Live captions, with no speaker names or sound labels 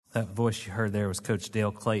That voice you heard there was Coach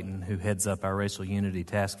Dale Clayton, who heads up our Racial Unity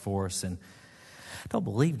Task Force. And I don't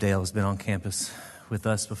believe Dale has been on campus with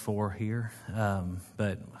us before here,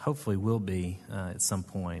 but hopefully will be at some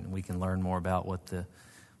point. We can learn more about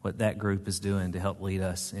what that group is doing to help lead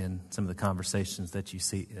us in some of the conversations that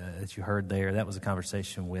you heard there. That was a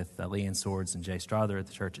conversation with Leanne Swords and Jay Strother at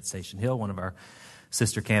the church at Station Hill, one of our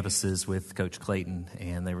sister campuses, with Coach Clayton,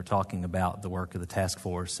 and they were talking about the work of the task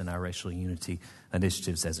force and our racial unity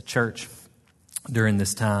initiatives as a church. During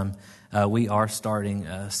this time, we are starting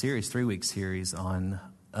a series, 3-week series on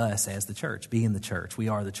us as the church, being the church. We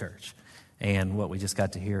are the church. And what we just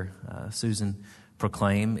got to hear Susan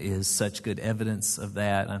proclaim is such good evidence of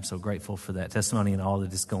that. I'm so grateful for that testimony and all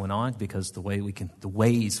that is going on, because the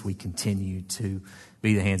ways we continue to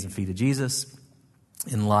be the hands and feet of Jesus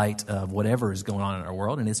in light of whatever is going on in our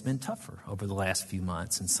world, and it's been tougher over the last few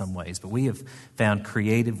months in some ways, but we have found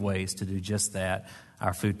creative ways to do just that,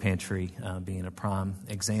 our food pantry being a prime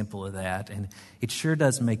example of that. And it sure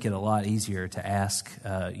does make it a lot easier to ask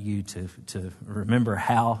you to remember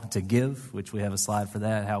how to give, which we have a slide for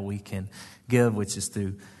that, how we can give, which is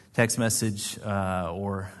through text message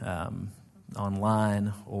or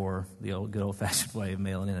online, or the good old-fashioned way of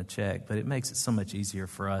mailing in a check. But it makes it so much easier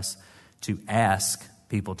for us to ask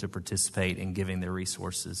people to participate in giving their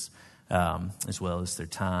resources as well as their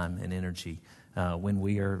time and energy when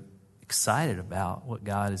we are excited about what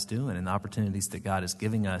God is doing and the opportunities that God is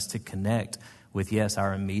giving us to connect with, yes,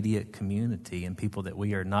 our immediate community and people that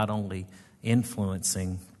we are not only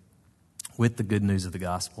influencing with the good news of the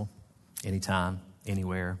gospel anytime,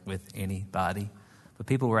 anywhere, with anybody, but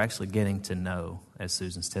people we're actually getting to know, as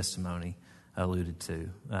Susan's testimony alluded to.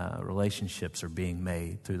 Relationships are being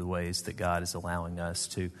made through the ways that God is allowing us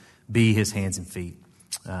to be his hands and feet,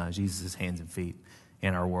 Jesus' hands and feet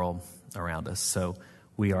in our world around us. So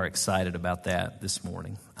we are excited about that this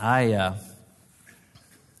morning.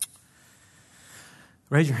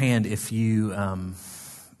 Raise your hand if you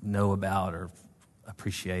know about or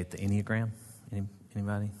appreciate the Enneagram.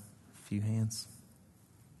 Anybody? A few hands?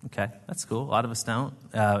 Okay, that's cool. A lot of us don't.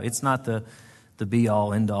 It's not the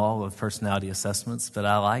be-all, end-all of personality assessments, but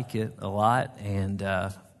I like it a lot and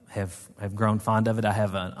have grown fond of it. I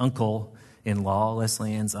have an uncle-in-law,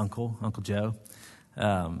 Leslie Ann's uncle, Uncle Joe,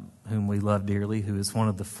 whom we love dearly, who is one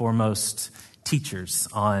of the foremost teachers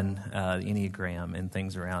on the Enneagram and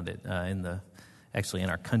things around it in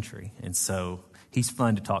our country. And so he's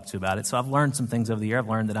fun to talk to about it. So I've learned some things over the year. I've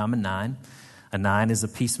learned that I'm a 9. A 9 is a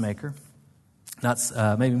peacemaker. Not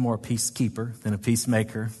maybe more a peacekeeper than a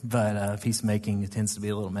peacemaker, but peacemaking tends to be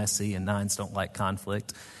a little messy, and 9s don't like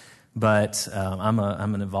conflict. But I'm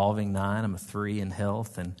an evolving 9. I'm a 3 in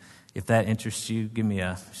health, and if that interests you,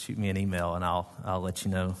 shoot me an email, and I'll let you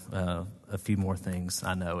know a few more things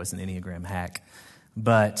I know as an Enneagram hack.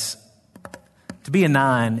 But to be a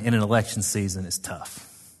 9 in an election season is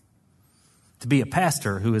tough. To be a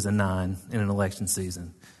pastor who is a 9 in an election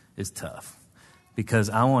season is tough, because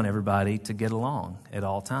I want everybody to get along at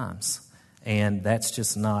all times. And that's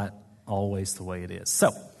just not always the way it is.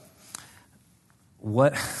 So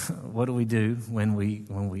what do we do when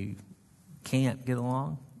we can't get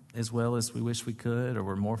along as well as we wish we could, or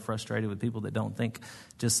we're more frustrated with people that don't think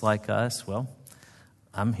just like us? Well,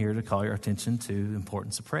 I'm here to call your attention to the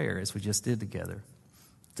importance of prayer, as we just did together,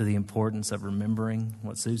 to the importance of remembering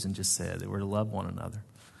what Susan just said, that we're to love one another.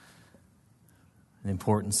 The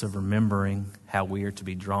importance of remembering how we are to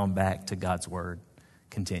be drawn back to God's word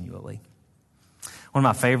continually. One of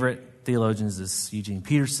my favorite theologians is Eugene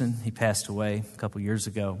Peterson. He passed away a couple years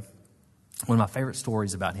ago. One of my favorite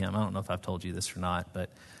stories about him, I don't know if I've told you this or not,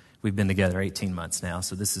 but we've been together 18 months now,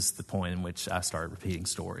 so this is the point in which I started repeating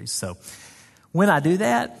stories. So when I do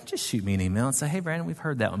that, just shoot me an email and say, hey, Brandon, we've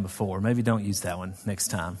heard that one before. Maybe don't use that one next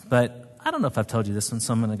time. But I don't know if I've told you this one,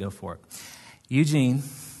 so I'm going to go for it. Eugene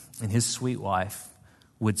and his sweet wife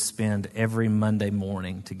would spend every Monday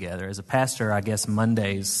morning together. As a pastor, I guess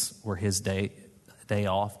Mondays were his day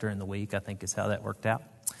off during the week, I think is how that worked out.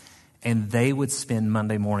 And they would spend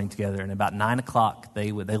Monday morning together, and about 9 o'clock,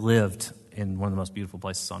 they lived in one of the most beautiful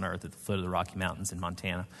places on earth at the foot of the Rocky Mountains in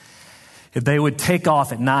Montana. If they would take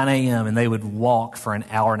off at 9 a.m. and they would walk for an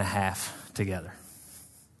hour and a half together.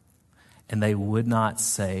 And they would not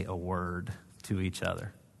say a word to each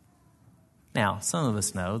other. Now, some of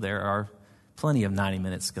us know there are plenty of 90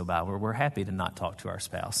 minutes go by where we're happy to not talk to our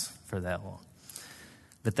spouse for that long.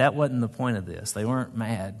 But that wasn't the point of this. They weren't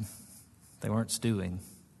mad. They weren't stewing.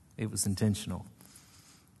 It was intentional.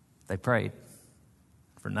 They prayed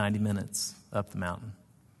for 90 minutes up the mountain.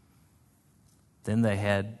 Then they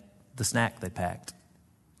had the snack they packed.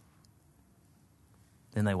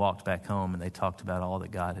 Then they walked back home and they talked about all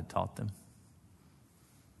that God had taught them.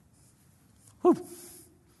 Whew.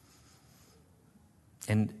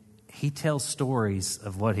 And he tells stories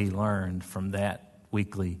of what he learned from that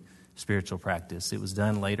weekly spiritual practice. It was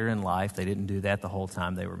done later in life. They didn't do that the whole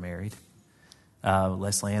time they were married.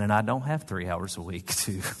 Leslie Ann and I don't have 3 hours a week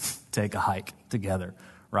to take a hike together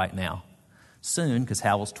right now. Soon, because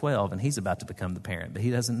Howell's 12 and he's about to become the parent, but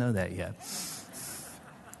he doesn't know that yet.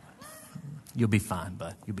 You'll be fine,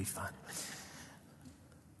 bud. You'll be fine.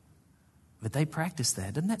 But they practice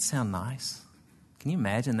that. Doesn't that sound nice? Can you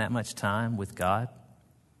imagine that much time with God,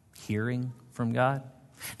 hearing from God?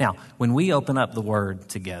 Now, when we open up the Word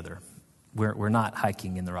together, we're not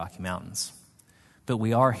hiking in the Rocky Mountains, but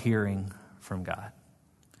we are hearing from God.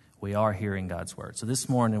 We are hearing God's Word. So this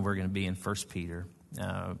morning we're going to be in 1 Peter,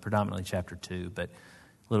 predominantly chapter 2, but a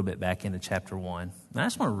little bit back into chapter 1. And I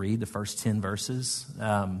just want to read the first 10 verses.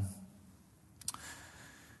 And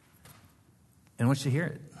I want you to hear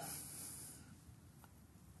it.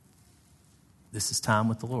 This is time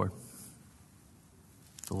with the Lord.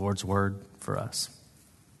 The Lord's word for us.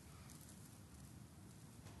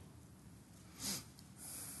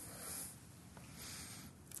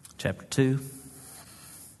 Chapter 2.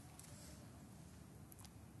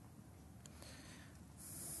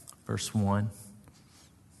 Verse 1.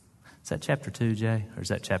 Is that chapter 2, Jay? Or is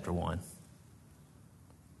that chapter 1?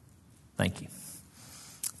 Thank you.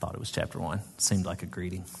 Thought it was chapter 1. Seemed like a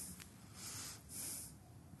greeting.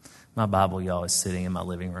 My Bible, y'all, is sitting in my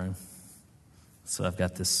living room. So I've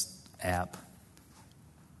got this app.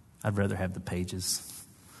 I'd rather have the pages.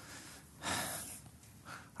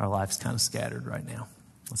 Our life's kind of scattered right now.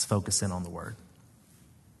 Let's focus in on the word.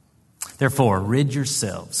 Therefore, rid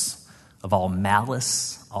yourselves of all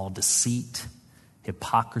malice, all deceit,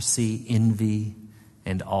 hypocrisy, envy,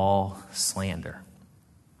 and all slander.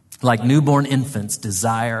 Like newborn infants,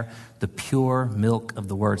 desire the pure milk of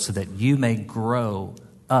the word so that you may grow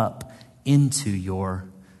up into your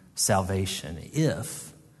salvation,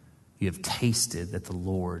 if you have tasted that the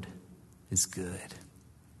Lord is good.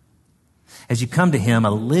 As you come to him,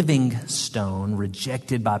 a living stone,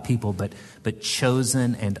 rejected by people, but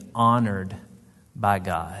chosen and honored by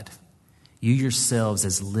God, you yourselves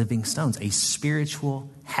as living stones, a spiritual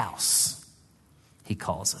house, he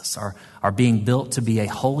calls us, are being built to be a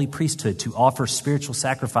holy priesthood, to offer spiritual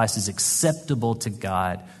sacrifices acceptable to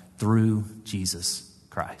God through Jesus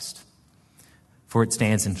Christ. For it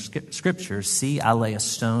stands in Scripture, see, I lay a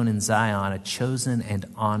stone in Zion, a chosen and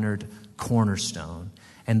honored cornerstone,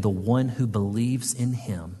 and the one who believes in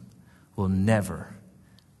him will never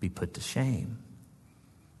be put to shame.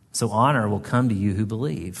 So honor will come to you who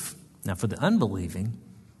believe. Now for the unbelieving,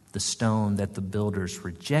 the stone that the builders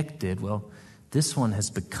rejected, well, this one has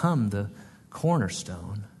become the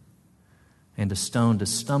cornerstone, and a stone to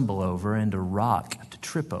stumble over and a rock to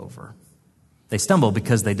trip over. They stumble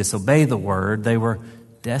because they disobey the word. They were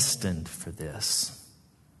destined for this.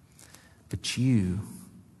 But you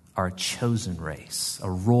are a chosen race, a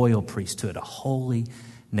royal priesthood, a holy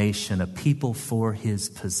nation, a people for his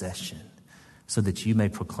possession, so that you may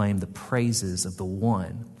proclaim the praises of the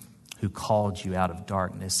one who called you out of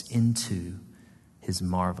darkness into his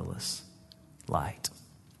marvelous light.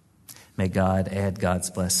 May God add God's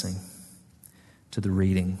blessing to the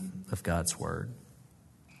reading of God's word.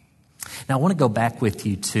 Now, I want to go back with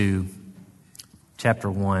you to chapter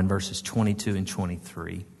 1, verses 22 and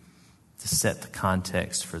 23 to set the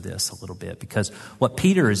context for this a little bit. Because what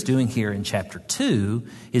Peter is doing here in chapter 2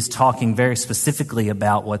 is talking very specifically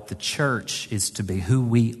about what the church is to be, who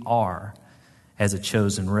we are as a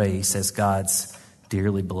chosen race, as God's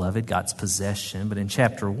dearly beloved, God's possession. But in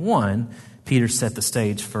chapter 1, Peter set the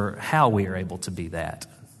stage for how we are able to be that.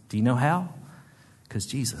 Do you know how? Because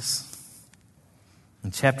Jesus. In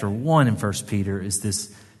chapter 1 in 1 Peter is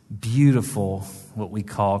this beautiful, what we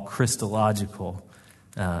call Christological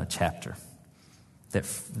chapter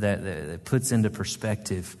that puts into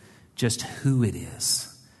perspective just who it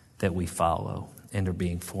is that we follow and are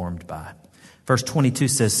being formed by. Verse 22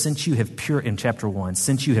 says, in chapter 1,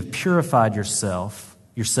 since you have purified yourselves,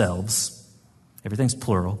 everything's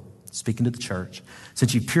plural, speaking to the church,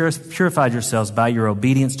 since you purified yourselves by your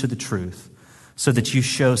obedience to the truth, so that you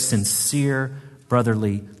show sincere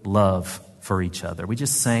brotherly love for each other. We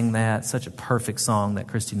just sang that, such a perfect song, that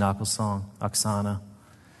Christy Knuckles song, Oksana.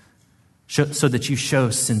 So that you show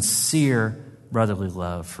sincere brotherly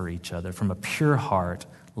love for each other. From a pure heart,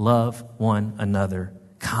 love one another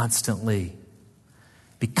constantly.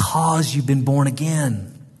 Because you've been born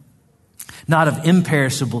again. Not of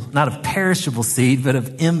perishable seed, but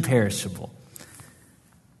of imperishable.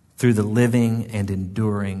 Through the living and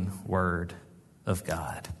enduring word of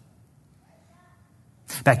God.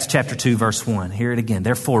 Back to chapter 2, verse 1. Hear it again.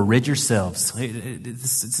 Therefore, rid yourselves.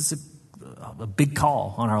 This is a big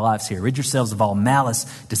call on our lives here. Rid yourselves of all malice,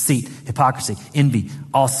 deceit, hypocrisy, envy,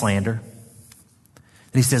 all slander.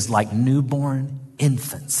 And he says, like newborn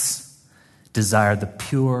infants, desire the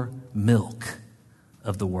pure milk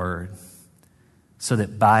of the word, so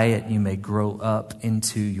that by it you may grow up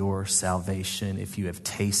into your salvation, if you have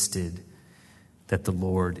tasted that the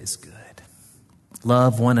Lord is good.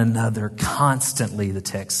 Love one another constantly, the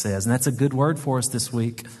text says. And that's a good word for us this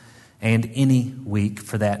week, and any week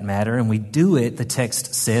for that matter. And we do it, the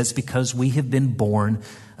text says, because we have been born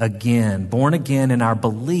again. Born again in our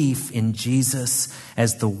belief in Jesus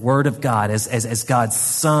as the Word of God, as God's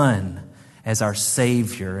Son, as our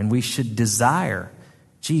Savior. And we should desire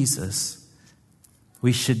Jesus.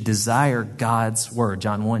 We should desire God's Word.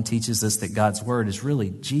 John 1 teaches us that God's Word is really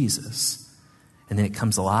Jesus. And then it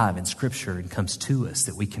comes alive in Scripture and comes to us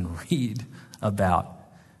that we can read about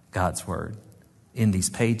God's Word in these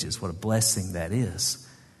pages. What a blessing that is.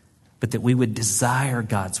 But that we would desire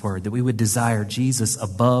God's Word, that we would desire Jesus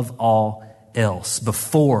above all else,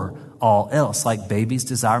 before all else, like babies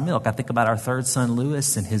desire milk. I think about our third son,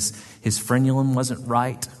 Lewis, and his frenulum wasn't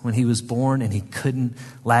right when he was born, and he couldn't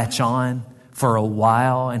latch on for a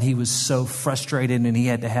while, and he was so frustrated, and he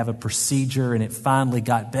had to have a procedure, and it finally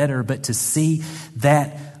got better. But to see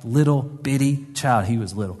that little bitty child, he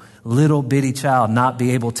was little bitty child, not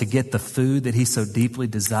be able to get the food that he so deeply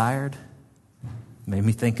desired, made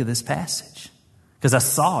me think of this passage. Because I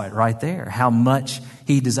saw it right there, how much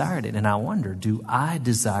he desired it. And I wonder, do I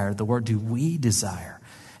desire the Word? Do we desire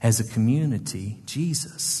as a community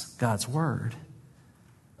Jesus, God's Word,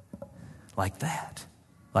 like that?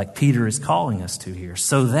 Like Peter is calling us to here,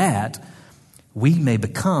 so that we may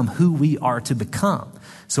become who we are to become.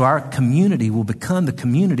 So our community will become the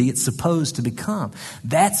community it's supposed to become.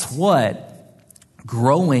 That's what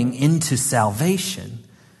growing into salvation,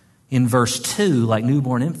 in verse 2, like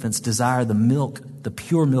newborn infants, desire the milk, the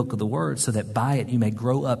pure milk of the Word, so that by it you may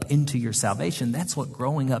grow up into your salvation. That's what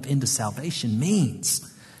growing up into salvation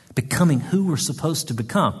means. Becoming who we're supposed to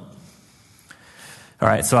become. All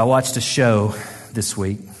right, so I watched a show this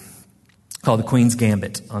week called The Queen's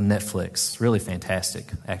Gambit on Netflix. Really fantastic,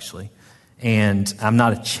 actually. And I'm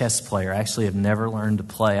not a chess player. I actually have never learned to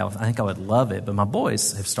play. I think I would love it, but my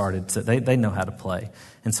boys have started to, they know how to play.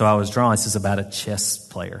 And so I was drawn. This is about a chess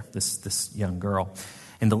player, this young girl.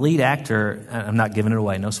 And the lead actor, I'm not giving it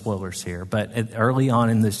away, no spoilers here, but early on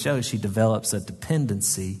in the show, she develops a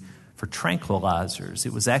dependency for tranquilizers.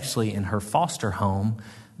 It was actually in her foster home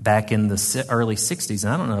back in the early 60s.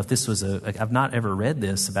 And I don't know if this was I've not ever read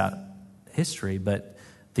this about history, but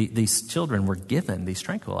these children were given these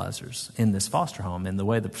tranquilizers in this foster home. And the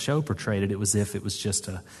way the show portrayed it, it was as if it was just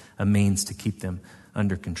a means to keep them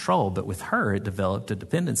under control. But with her, it developed a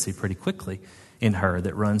dependency pretty quickly in her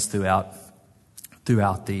that runs throughout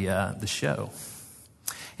the show.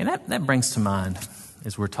 And that brings to mind,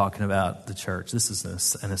 as we're talking about the church, this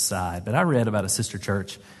is an aside, but I read about a sister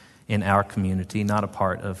church in our community, not a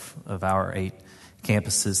part of our 8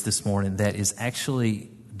 campuses this morning, that is actually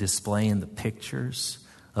displaying the pictures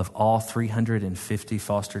of all 350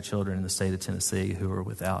 foster children in the state of Tennessee who are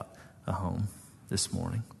without a home this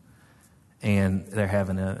morning. And they're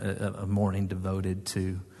having a morning devoted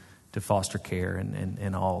to foster care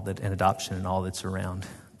and all that, and adoption and all that's around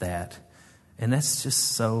that. And that's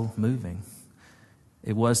just so moving.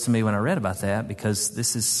 It was to me when I read about that, because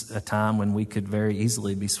this is a time when we could very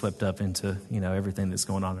easily be swept up into, everything that's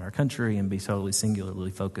going on in our country and be totally singularly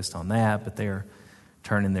focused on that. But they're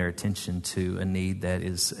turning their attention to a need that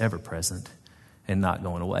is ever present and not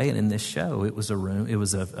going away. And in this show, it was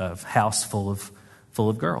a house full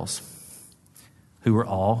of girls who were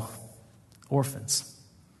all orphans.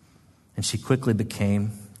 And she quickly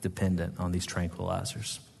became dependent on these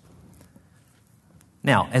tranquilizers.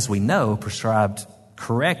 Now, as we know, prescribed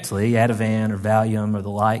correctly, Ativan or Valium or the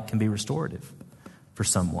like can be restorative for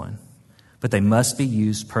someone. But they must be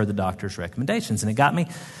used per the doctor's recommendations. And it got me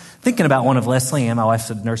thinking about one of Leslie Ann. My wife's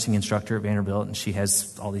a nursing instructor at Vanderbilt, and she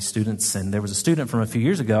has all these students. And there was a student from a few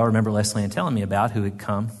years ago, I remember Leslie Ann telling me about, who had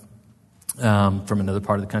come from another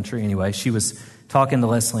part of the country. Anyway, she was talking to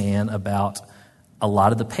Leslie Ann about a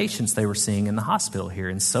lot of the patients they were seeing in the hospital here.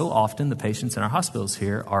 And so often the patients in our hospitals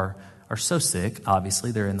here are so sick.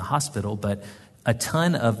 Obviously, they're in the hospital, but a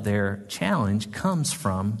ton of their challenge comes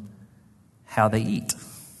from how they eat,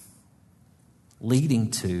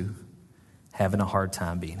 leading to having a hard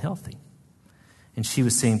time being healthy. And she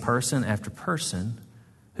was seeing person after person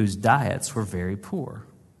whose diets were very poor,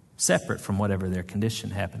 separate from whatever their condition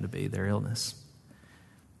happened to be, their illness.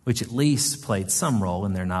 which at least played some role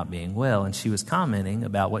in their not being well. And she was commenting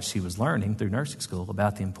about what she was learning through nursing school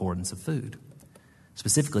about the importance of food.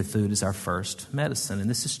 Specifically, food is our first medicine. And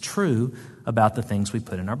this is true about the things we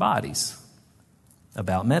put in our bodies,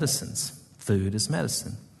 about medicines. Food is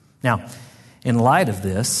medicine. Now, in light of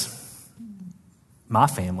this, my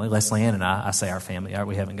family, Leslie Ann and I say our family,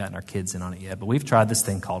 we haven't gotten our kids in on it yet, but we've tried this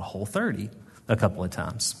thing called Whole30 a couple of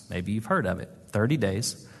times. Maybe you've heard of it. 30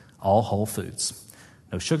 days, all whole foods.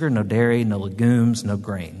 No sugar, no dairy, no legumes, no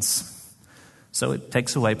grains. So it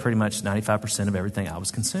takes away pretty much 95% of everything I was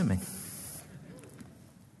consuming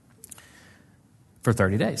for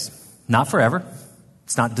 30 days. Not forever.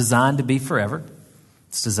 It's not designed to be forever.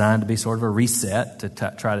 It's designed to be sort of a reset to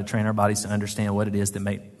try to train our bodies to understand what it is that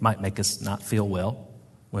might make us not feel well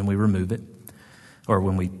when we remove it or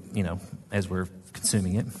when we, as we're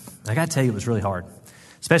consuming it. I got to tell you, it was really hard,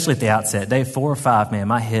 especially at the outset. Day 4 or 5, man,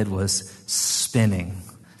 my head was spinning,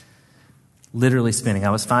 literally spinning. I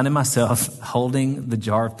was finding myself holding the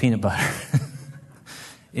jar of peanut butter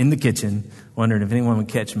in the kitchen, wondering if anyone would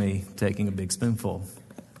catch me taking a big spoonful.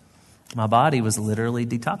 My body was literally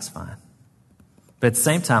detoxifying. But at the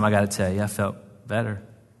same time, I got to tell you, I felt better.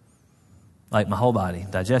 Like my whole body,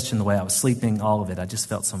 digestion, the way I was sleeping, all of it, I just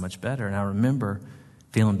felt so much better. And I remember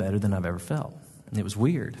feeling better than I've ever felt. And it was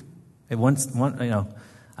weird. At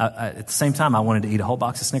the same time, I wanted to eat a whole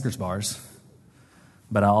box of Snickers bars.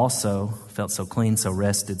 But I also felt so clean, so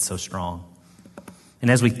rested, so strong.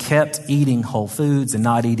 And as we kept eating whole foods and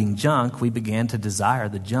not eating junk, we began to desire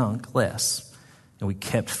the junk less. And we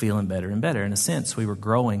kept feeling better and better. In a sense, we were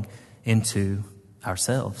growing into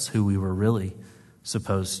ourselves, who we were really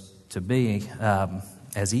supposed to be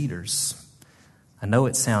as eaters. I know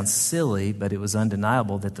it sounds silly, but it was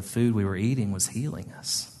undeniable that the food we were eating was healing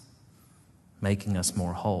us, making us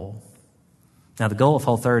more whole. Now, the goal of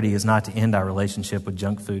Whole30 is not to end our relationship with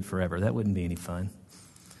junk food forever. That wouldn't be any fun.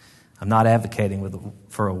 I'm not advocating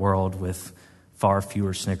for a world with far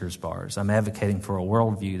fewer Snickers bars. I'm advocating for a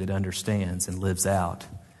worldview that understands and lives out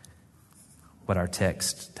what our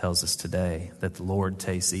text tells us today, that the Lord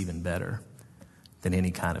tastes even better than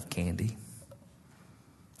any kind of candy.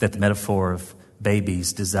 That the metaphor of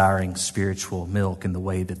babies desiring spiritual milk in the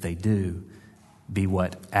way that they do be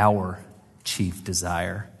what our chief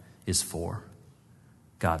desire is for,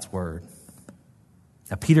 God's Word.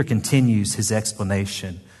 Now, Peter continues his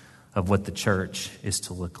explanation of what the church is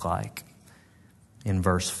to look like in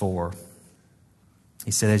verse 4.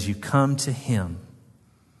 He said, as you come to him,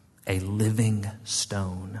 a living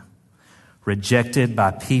stone, rejected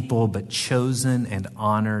by people but chosen and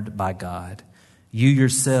honored by God. You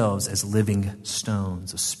yourselves as living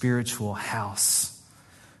stones, a spiritual house,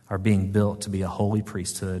 are being built to be a holy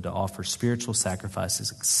priesthood, to offer spiritual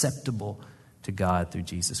sacrifices acceptable to God through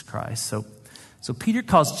Jesus Christ. So Peter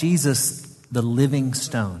calls Jesus the living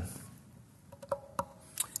stone.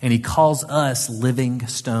 And he calls us living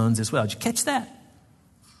stones as well. Did you catch that?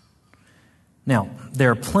 Now,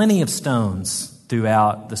 there are plenty of stones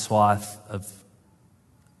throughout the swath of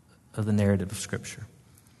the narrative of Scripture.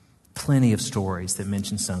 Plenty of stories that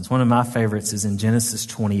mention stones. One of my favorites is in Genesis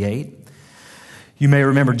 28. You may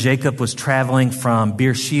remember Jacob was traveling from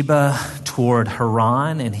Beersheba toward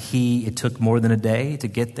Haran, and it took more than a day to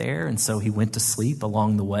get there, and so he went to sleep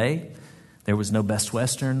along the way. There was no Best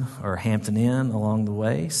Western or Hampton Inn along the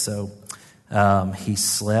way, so he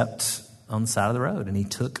slept on the side of the road, and he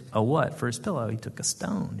took a what for his pillow? He took a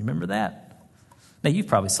stone. You remember that? Now, you've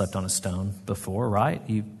probably slept on a stone before, right?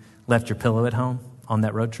 You left your pillow at home on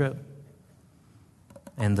that road trip,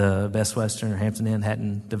 and the Best Western or Hampton Inn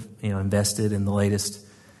hadn't, invested in the latest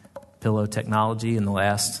pillow technology in the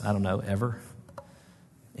last, ever,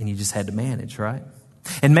 and you just had to manage, right?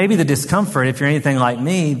 And maybe the discomfort, if you're anything like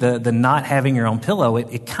me, the not having your own pillow,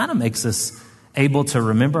 it kind of makes us able to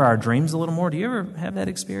remember our dreams a little more. Do you ever have that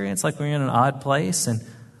experience, like when you're in an odd place? And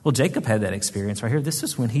well, Jacob had that experience right here. This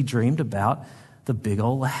is when he dreamed about the big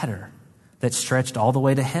old ladder that stretched all the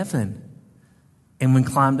way to heaven. And when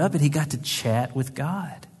climbed up it, he got to chat with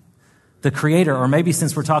God, the creator, or maybe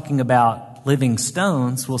since we're talking about living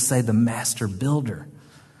stones, we'll say the master builder,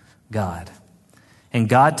 God. And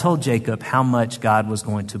God told Jacob how much God was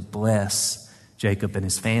going to bless Jacob and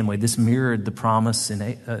his family. This mirrored the promise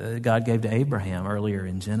God gave to Abraham earlier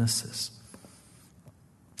in Genesis.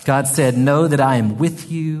 God said, know that I am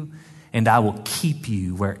with you and I will keep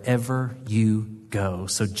you wherever you go.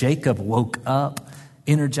 So Jacob woke up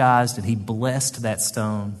energized and he blessed that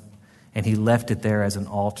stone and he left it there as an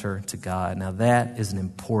altar to God. Now that is an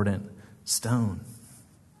important stone,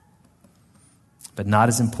 but not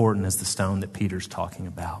as important as the stone that Peter's talking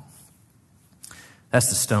about. That's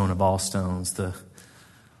the stone of all stones, the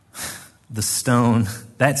the stone,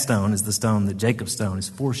 that stone is the stone that Jacob's stone is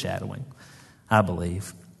foreshadowing, I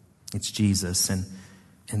believe. It's Jesus.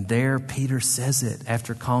 And there Peter says it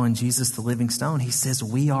after calling Jesus the living stone. He says,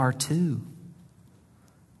 we are too.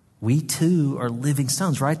 We too are living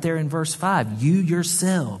stones. Right there in verse 5, you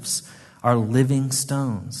yourselves are living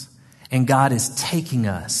stones. And God is taking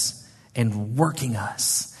us and working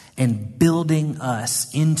us and building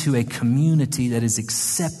us into a community that is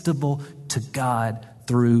acceptable to God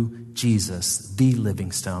through Jesus, the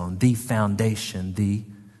living stone, the foundation, the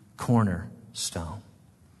cornerstone.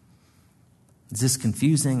 Is this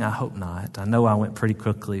confusing? I hope not. I know I went pretty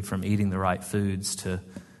quickly from eating the right foods to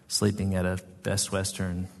sleeping at a Best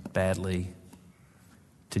Western badly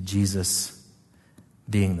to Jesus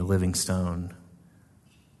being the living stone,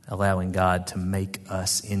 allowing God to make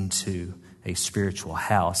us into a spiritual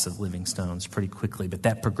house of living stones pretty quickly. But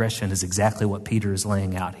that progression is exactly what Peter is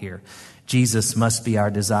laying out here. Jesus must be our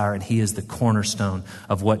desire, and he is the cornerstone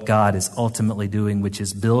of what God is ultimately doing, which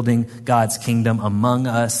is building God's kingdom among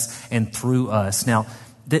us and through us. Now,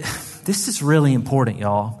 this is really important,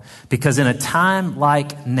 y'all, because in a time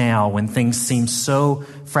like now, when things seem so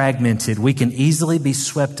fragmented, we can easily be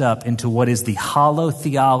swept up into what is the hollow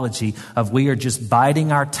theology of we are just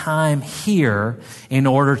biding our time here in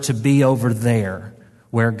order to be over there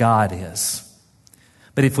where God is.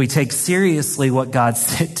 But if we take seriously what God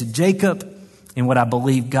said to Jacob and what I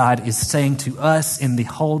believe God is saying to us in the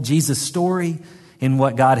whole Jesus story, in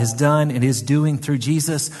what God has done and is doing through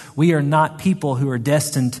Jesus, we are not people who are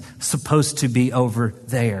supposed to be over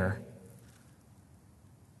there.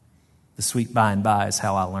 The sweet by and by is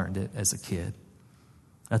how I learned it as a kid.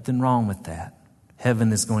 Nothing wrong with that.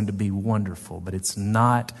 Heaven is going to be wonderful, but it's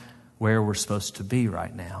not where we're supposed to be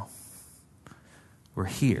right now. We're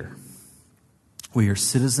here. We are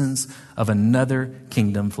citizens of another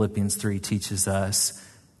kingdom, Philippians 3 teaches us,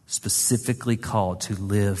 specifically called to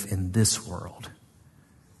live in this world.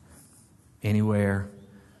 Anywhere,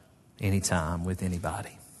 anytime, with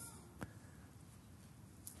anybody.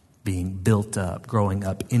 Being built up, growing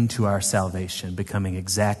up into our salvation, becoming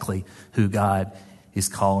exactly who God is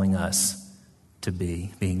calling us to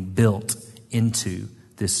be, being built into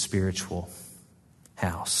this spiritual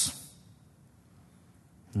house.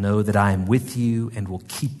 Know that I am with you and will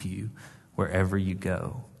keep you wherever you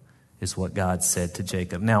go, is what God said to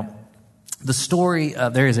Jacob. Now, the story,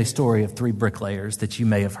 there is a story of 3 bricklayers that you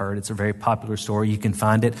may have heard. It's a very popular story. You can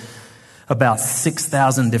find it, about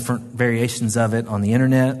 6,000 different variations of it on the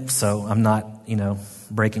internet. So I'm not,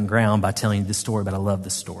 breaking ground by telling you this story, but I love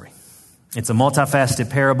this story. It's a multifaceted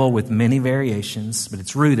parable with many variations, but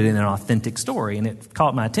it's rooted in an authentic story. And it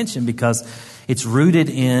caught my attention because it's rooted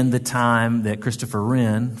in the time that Christopher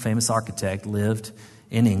Wren, famous architect, lived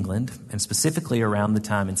in England, and specifically around the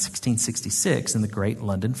time in 1666 in the Great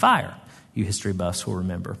London Fire. You history buffs will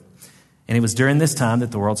remember. And it was during this time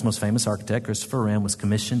that the world's most famous architect, Christopher Wren, was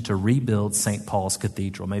commissioned to rebuild St. Paul's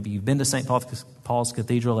Cathedral. Maybe you've been to St. Paul's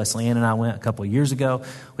Cathedral. Leslie Ann and I went a couple of years ago.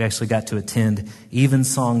 We actually got to attend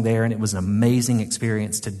Evensong there, and it was an amazing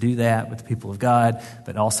experience to do that with the people of God,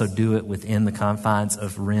 but also do it within the confines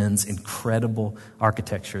of Wren's incredible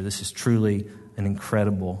architecture. This is truly an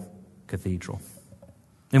incredible cathedral.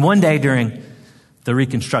 And one day during the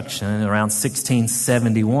reconstruction, around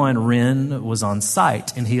 1671, Wren was on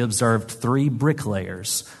site and he observed 3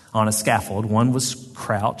 bricklayers on a scaffold. One was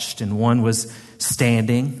crouched and one was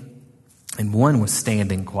standing, and one was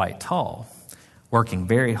standing quite tall, working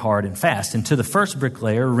very hard and fast. And to the first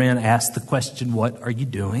bricklayer, Wren asked the question, "What are you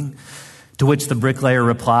doing?" To which the bricklayer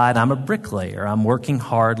replied, "I'm a bricklayer. I'm working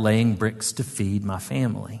hard laying bricks to feed my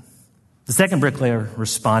family." The second bricklayer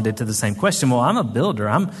responded to the same question, "Well, I'm a builder.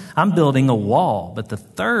 I'm building a wall." But the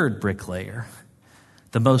third bricklayer,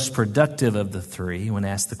 the most productive of the 3, when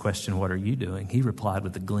asked the question, "What are you doing?" he replied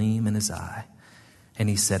with a gleam in his eye. And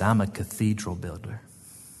he said, "I'm a cathedral builder.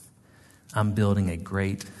 I'm building a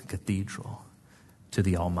great cathedral to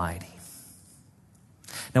the Almighty."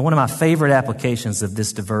 Now, one of my favorite applications of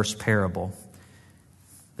this diverse parable,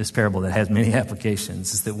 this parable that has many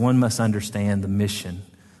applications, is that one must understand the mission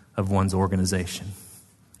of one's organization.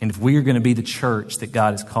 And if we are going to be the church that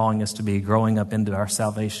God is calling us to be, growing up into our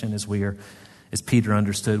salvation as Peter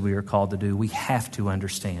understood we are called to do, we have to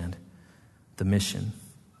understand the mission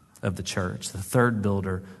of the church. The third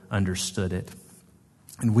builder understood it.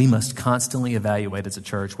 And we must constantly evaluate as a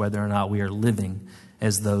church whether or not we are living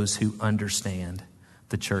as those who understand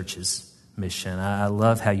the church's mission. I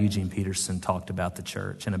love how Eugene Peterson talked about the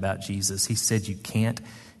church and about Jesus. He said you can't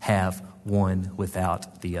have one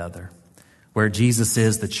without the other. Where Jesus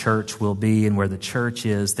is, the church will be, and where the church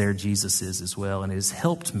is, there Jesus is as well. And it has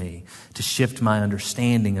helped me to shift my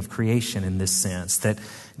understanding of creation in this sense, that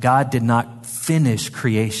God did not finish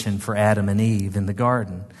creation for Adam and Eve in the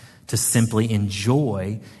garden to simply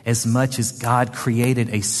enjoy, as much as God created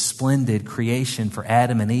a splendid creation for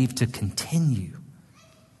Adam and Eve to continue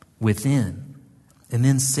within. And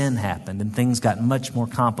then sin happened and things got much more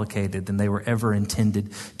complicated than they were ever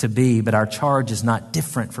intended to be. But our charge is not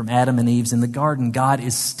different from Adam and Eve's in the garden. God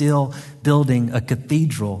is still building a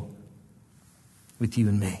cathedral with you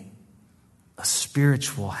and me, a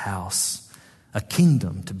spiritual house, a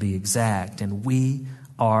kingdom to be exact. And we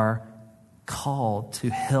are called to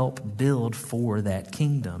help build for that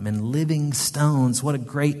kingdom. And living stones, what a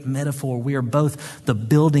great metaphor. We are both the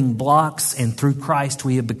building blocks, and through Christ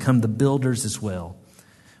we have become the builders as well.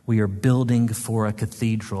 We are building for a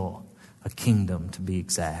cathedral, a kingdom to be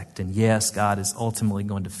exact. And yes, God is ultimately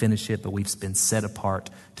going to finish it, but we've been set apart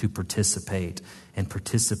to participate. And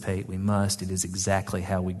participate we must. It is exactly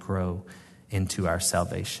how we grow into our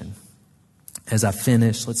salvation. As I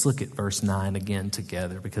finish, let's look at verse 9 again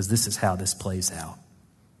together, because this is how this plays out.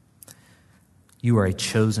 You are a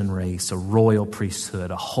chosen race, a royal priesthood,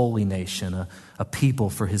 a holy nation, a people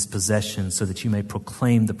for his possession, so that you may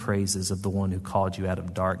proclaim the praises of the one who called you out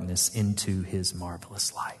of darkness into his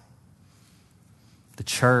marvelous light. The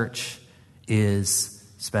church is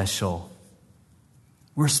special.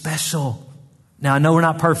 We're special. Now, I know we're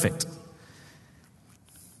not perfect.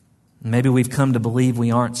 Maybe we've come to believe we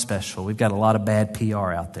aren't special. We've got a lot of bad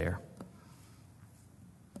PR out there.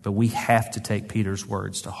 But we have to take Peter's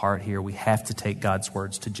words to heart here. We have to take God's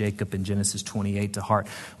words to Jacob in Genesis 28 to heart.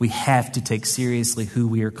 We have to take seriously who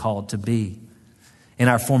we are called to be. In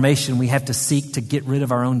our formation, we have to seek to get rid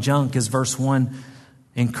of our own junk, as verse 1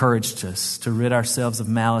 encouraged us, to rid ourselves of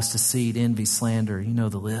malice, deceit, envy, slander. You know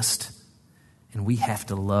the list. And we have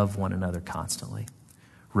to love one another constantly,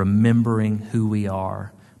 remembering who we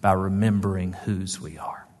are by remembering whose we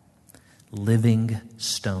are. Living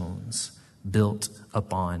stones built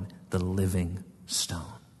upon the living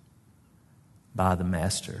stone by the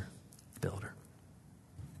master builder.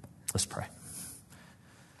 Let's pray.